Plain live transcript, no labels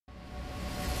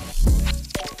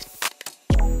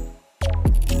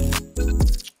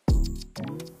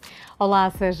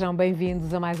Olá, sejam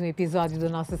bem-vindos a mais um episódio da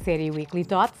nossa série Weekly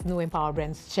Thoughts no Empower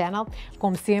Brands Channel.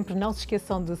 Como sempre, não se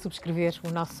esqueçam de subscrever o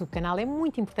nosso canal, é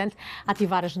muito importante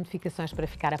ativar as notificações para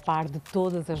ficar a par de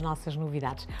todas as nossas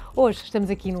novidades. Hoje estamos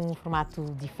aqui num formato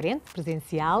diferente,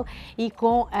 presencial, e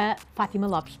com a Fátima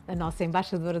Lopes, a nossa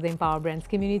embaixadora da Empower Brands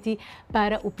Community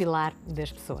para o pilar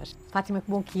das pessoas. Fátima,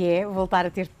 que bom que é voltar a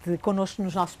ter-te connosco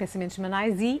nos nossos pensamentos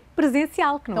semanais e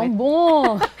presencial, que não Tão é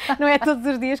bom! não é todos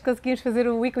os dias que conseguimos fazer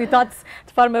o Weekly Thoughts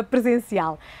de forma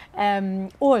presencial.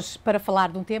 Hoje, para falar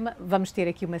de um tema, vamos ter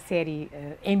aqui uma série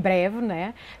em breve, não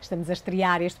é? Estamos a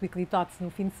estrear este Weekly Thoughts no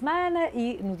fim de semana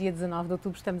e no dia 19 de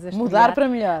outubro estamos a estrear. Mudar para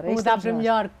melhor. Mudar para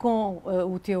melhor com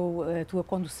a tua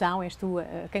condução, és tu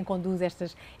quem conduz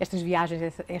estas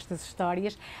viagens, estas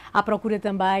histórias, à procura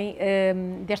também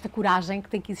desta coragem que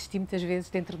tem que existir muitas vezes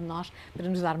dentro de nós para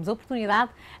nos darmos a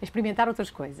oportunidade a experimentar outras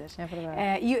coisas. É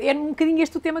verdade. E é um bocadinho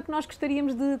este o tema que nós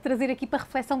gostaríamos de trazer aqui para a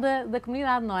reflexão da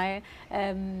comunidade, não é?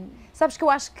 Sabes que eu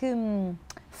acho que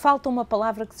falta uma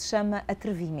palavra que se chama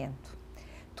atrevimento.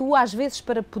 Tu, às vezes,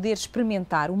 para poder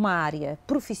experimentar uma área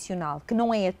profissional que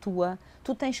não é a tua,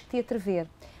 tu tens que te atrever.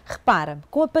 Repara,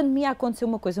 com a pandemia aconteceu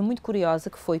uma coisa muito curiosa,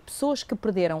 que foi pessoas que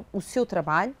perderam o seu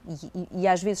trabalho e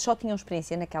às vezes só tinham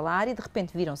experiência naquela área, de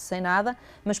repente viram-se sem nada,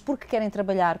 mas porque querem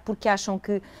trabalhar, porque acham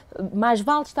que mais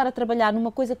vale estar a trabalhar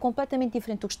numa coisa completamente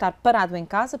diferente do que estar parado em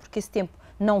casa, porque esse tempo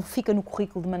não fica no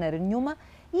currículo de maneira nenhuma,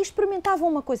 e experimentavam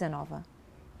uma coisa nova.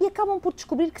 E acabam por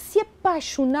descobrir que se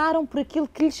apaixonaram por aquilo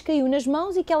que lhes caiu nas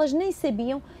mãos e que elas nem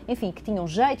sabiam, enfim, que tinham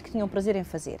jeito, que tinham prazer em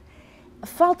fazer.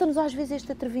 Falta-nos às vezes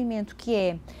este atrevimento, que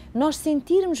é nós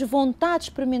sentirmos vontade de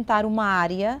experimentar uma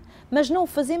área, mas não o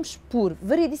fazemos por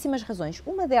variedíssimas razões.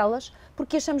 Uma delas,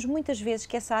 porque achamos muitas vezes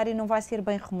que essa área não vai ser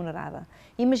bem remunerada.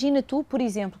 Imagina tu, por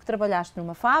exemplo, que trabalhaste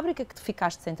numa fábrica, que te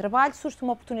ficaste sem trabalho, surge-te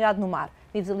uma oportunidade no mar.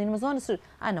 Vives ali numa zona,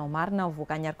 não, mar não, vou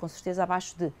ganhar com certeza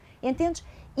abaixo de... Entendes?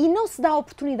 E não se dá a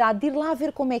oportunidade de ir lá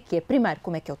ver como é que é. Primeiro,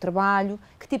 como é que é o trabalho,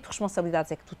 que tipo de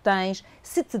responsabilidades é que tu tens,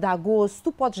 se te dá gozo, se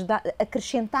tu podes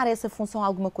acrescentar a essa função a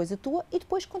alguma coisa tua e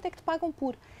depois quanto é que te pagam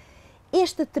por.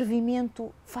 Este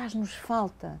atrevimento faz-nos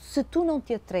falta. Se tu não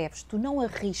te atreves, tu não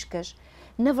arriscas,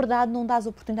 na verdade não dás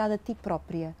oportunidade a ti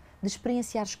própria de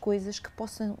experienciar coisas que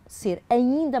possam ser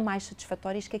ainda mais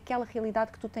satisfatórias que aquela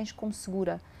realidade que tu tens como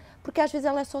segura. Porque às vezes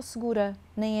ela é só segura,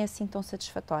 nem é assim tão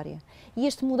satisfatória. E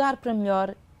este mudar para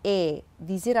melhor é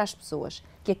dizer às pessoas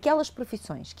que aquelas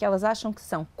profissões que elas acham que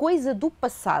são coisa do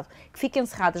passado, que ficam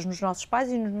encerradas nos nossos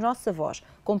pais e nos nossos avós,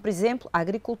 como por exemplo a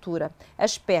agricultura,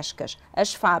 as pescas,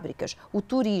 as fábricas, o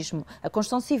turismo, a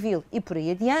construção civil e por aí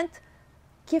adiante,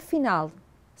 que afinal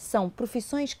são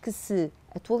profissões que se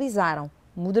atualizaram,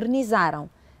 modernizaram,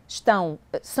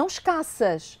 são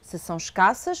escassas. Se são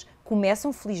escassas,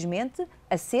 começam felizmente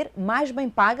a ser mais bem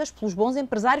pagas pelos bons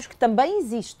empresários que também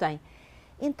existem.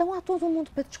 Então há todo um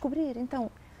mundo para descobrir. Então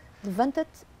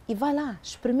levanta-te e vai lá,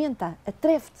 experimenta,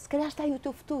 atreve-te, se calhar está aí o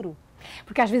teu futuro.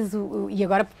 Porque às vezes, e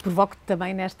agora provoco-te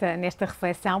também nesta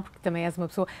reflexão, porque também és uma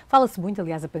pessoa, fala-se muito,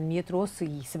 aliás a pandemia trouxe,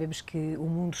 e sabemos que o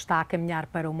mundo está a caminhar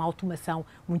para uma automação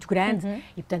muito grande,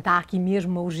 e portanto há aqui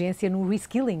mesmo uma urgência no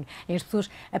reskilling, em as pessoas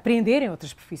aprenderem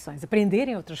outras profissões,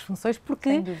 aprenderem outras funções,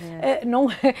 porque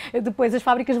depois as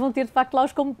fábricas vão ter de facto lá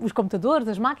os computadores,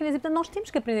 as máquinas, e portanto nós temos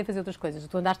que aprender a fazer outras coisas.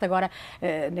 Tu andaste agora,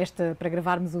 para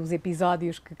gravarmos os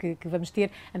episódios que vamos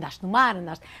ter, andaste no mar,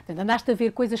 andaste a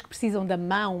ver coisas que precisam da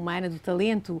mão humana, do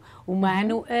talento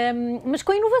humano, mas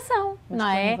com inovação, não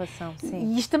é? Inovação,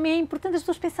 sim. E isto também é importante as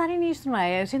pessoas pensarem nisto, não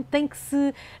é? A gente tem que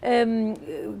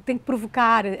tem que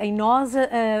provocar em nós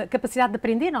a capacidade de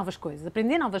aprender novas coisas,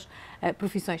 aprender novas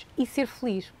profissões e ser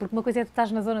feliz, porque uma coisa é tu estás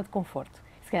na zona de conforto,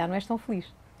 se calhar não és tão feliz.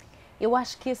 Eu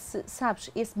acho que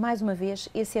mais uma vez,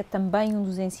 esse é também um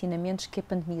dos ensinamentos que a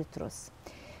pandemia trouxe.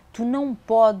 Tu não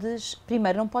podes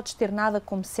ter nada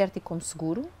como certo e como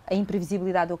seguro, a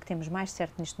imprevisibilidade é o que temos mais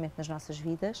certo neste momento nas nossas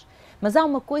vidas, mas há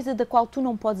uma coisa da qual tu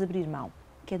não podes abrir mão,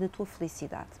 que é da tua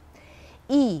felicidade.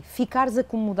 E ficares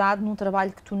acomodado num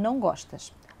trabalho que tu não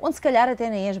gostas, onde se calhar até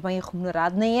nem és bem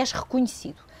remunerado, nem és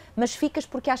reconhecido, mas ficas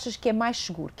porque achas que é mais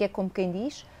seguro, que é como quem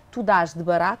diz, tu dás de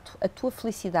barato a tua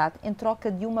felicidade em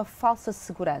troca de uma falsa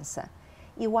segurança.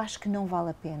 Eu acho que não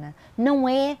vale a pena. Não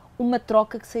é uma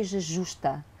troca que seja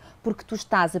justa, porque tu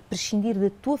estás a prescindir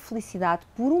da tua felicidade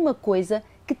por uma coisa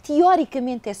que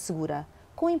teoricamente é segura.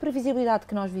 Com a imprevisibilidade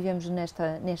que nós vivemos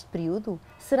neste período,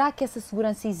 será que essa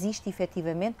segurança existe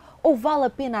efetivamente? Ou vale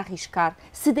a pena arriscar,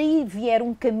 se daí vier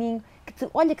um caminho que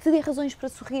te dê razões para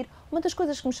sorrir? Uma das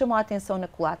coisas que me chamou a atenção na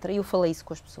Colatra, e eu falei isso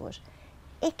com as pessoas,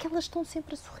 é que elas estão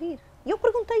sempre a sorrir. E eu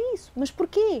perguntei isso, mas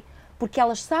porquê? porque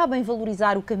elas sabem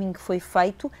valorizar o caminho que foi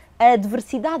feito, a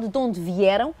diversidade de onde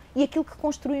vieram e aquilo que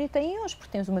construíram e têm hoje.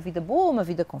 Porque temos uma vida boa, uma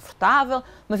vida confortável,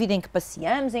 uma vida em que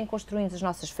passeamos, em que construímos as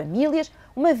nossas famílias,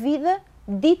 uma vida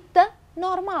dita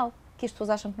normal, que as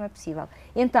pessoas acham que não é possível.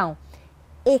 Então,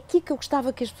 é aqui que eu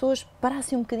gostava que as pessoas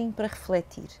parassem um bocadinho para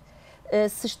refletir.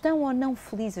 Se estão ou não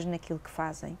felizes naquilo que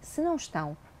fazem. Se não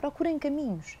estão, procurem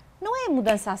caminhos. Não é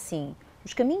mudança assim.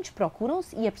 Os caminhos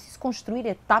procuram-se e é preciso construir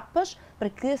etapas para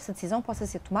que essa decisão possa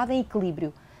ser tomada em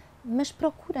equilíbrio. Mas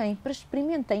procurem,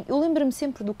 experimentem. Eu lembro-me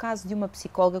sempre do caso de uma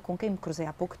psicóloga com quem me cruzei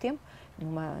há pouco tempo,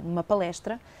 numa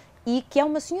palestra, e que é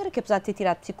uma senhora que, apesar de ter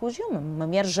tirado psicologia, uma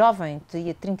mulher jovem,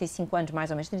 tinha 35 anos,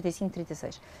 mais ou menos, 35,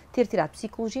 36, ter tirado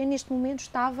psicologia, neste momento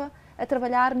estava a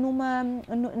trabalhar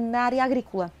na área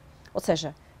agrícola. Ou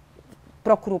seja,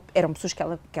 eram pessoas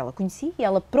que ela conhecia e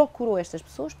ela procurou estas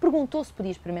pessoas, perguntou se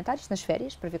podia experimentar, isto nas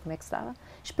férias, para ver como é que se dava,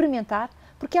 experimentar,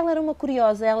 porque ela era uma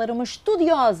curiosa, ela era uma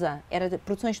estudiosa, era de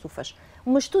produções estufas,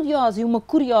 uma estudiosa e uma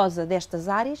curiosa destas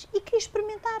áreas e queria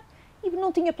experimentar. E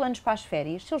não tinha planos para as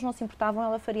férias, se eles não se importavam,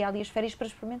 ela faria ali as férias para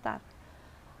experimentar.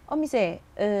 Oh, mas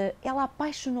ela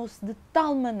apaixonou-se de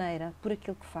tal maneira por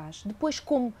aquilo que faz, depois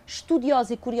como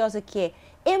estudiosa e curiosa que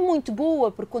é muito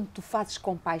boa, porque quando tu fazes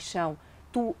com paixão,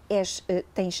 tu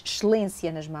tens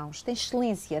excelência nas mãos, tens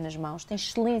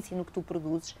excelência no que tu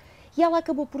produzes, e ela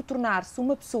acabou por tornar-se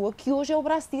uma pessoa que hoje é o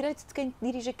braço direito de quem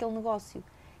dirige aquele negócio.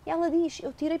 E ela diz,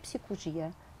 eu tirei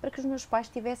psicologia para que os meus pais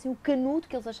tivessem o canudo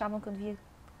que eles achavam que eu devia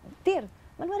ter,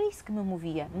 mas não era isso que me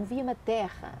movia-me a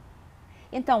terra.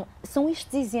 Então, são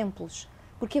estes exemplos,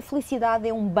 porque a felicidade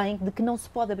é um bem de que não se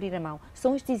pode abrir a mão.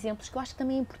 São estes exemplos que eu acho que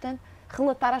também é importante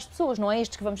relatar às pessoas, não é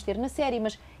estes que vamos ter na série,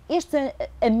 mas estes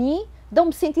a mim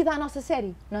dão-me sentido à nossa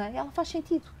série, não é? Ela faz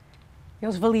sentido.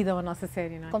 Eles validam a nossa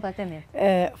série, não é? Completamente.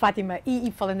 Fátima,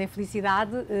 e falando em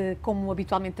felicidade, como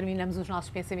habitualmente terminamos os nossos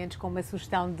pensamentos com uma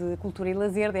sugestão de cultura e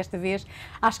lazer, desta vez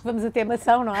acho que vamos até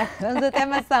Mação, não é? Vamos até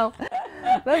Mação.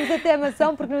 Vamos até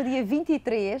Mação porque no dia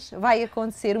 23 vai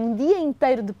acontecer um dia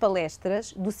inteiro de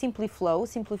palestras do Simply Flow. O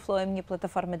Simply Flow é a minha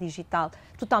plataforma digital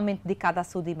totalmente dedicada à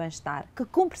saúde e bem-estar, que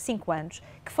cumpre 5 anos,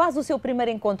 que faz o seu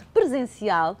primeiro encontro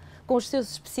presencial com os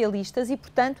seus especialistas e,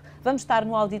 portanto, vamos estar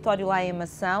no auditório lá em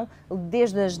Mação,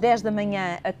 desde as 10 da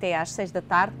manhã até às 6 da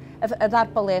tarde, a dar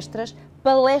palestras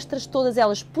todas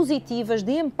elas positivas,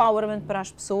 de empowerment para as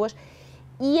pessoas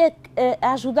e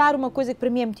a ajudar uma coisa que para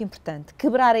mim é muito importante,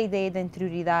 quebrar a ideia da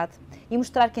interioridade e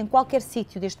mostrar que em qualquer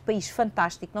sítio deste país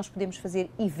fantástico nós podemos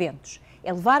fazer eventos.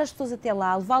 É levar as pessoas até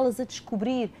lá, levá-las a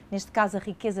descobrir, neste caso, a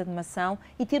riqueza de Mação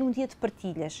e ter um dia de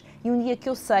partilhas. E um dia que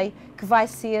eu sei que vai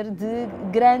ser de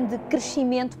grande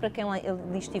crescimento para quem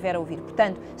ali estiver a ouvir.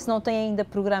 Portanto, se não têm ainda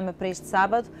programa para este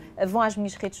sábado, vão às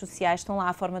minhas redes sociais, estão lá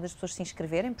a forma das pessoas se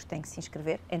inscreverem, porque têm que se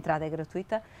inscrever, a entrada é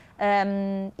gratuita,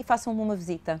 e façam-me uma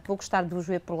visita. Vou gostar de vos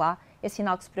ver por lá. É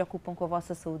sinal que se preocupam com a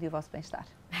vossa saúde e o vosso bem-estar.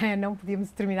 Não podíamos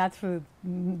terminar de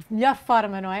melhor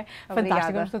forma, não é? Obrigada.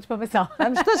 Fantástico, vamos todos para Mação.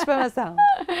 Vamos todos para Mação.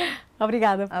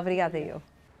 Obrigada. Obrigada eu.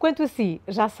 Quanto a si,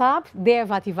 já sabe,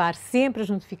 deve ativar sempre as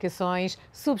notificações,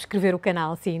 subscrever o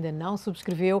canal se ainda não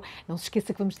subscreveu. Não se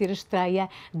esqueça que vamos ter a estreia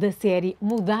da série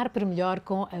Mudar para Melhor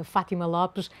com a Fátima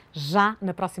Lopes, já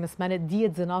na próxima semana, dia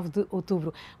 19 de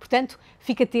outubro. Portanto,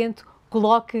 fique atento.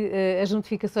 Coloque as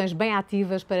notificações bem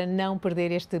ativas para não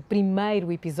perder este primeiro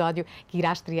episódio que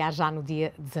irá estrear já no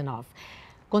dia 19.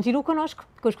 Continue connosco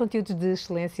com os conteúdos de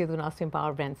excelência do nosso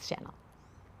Empower Brands Channel.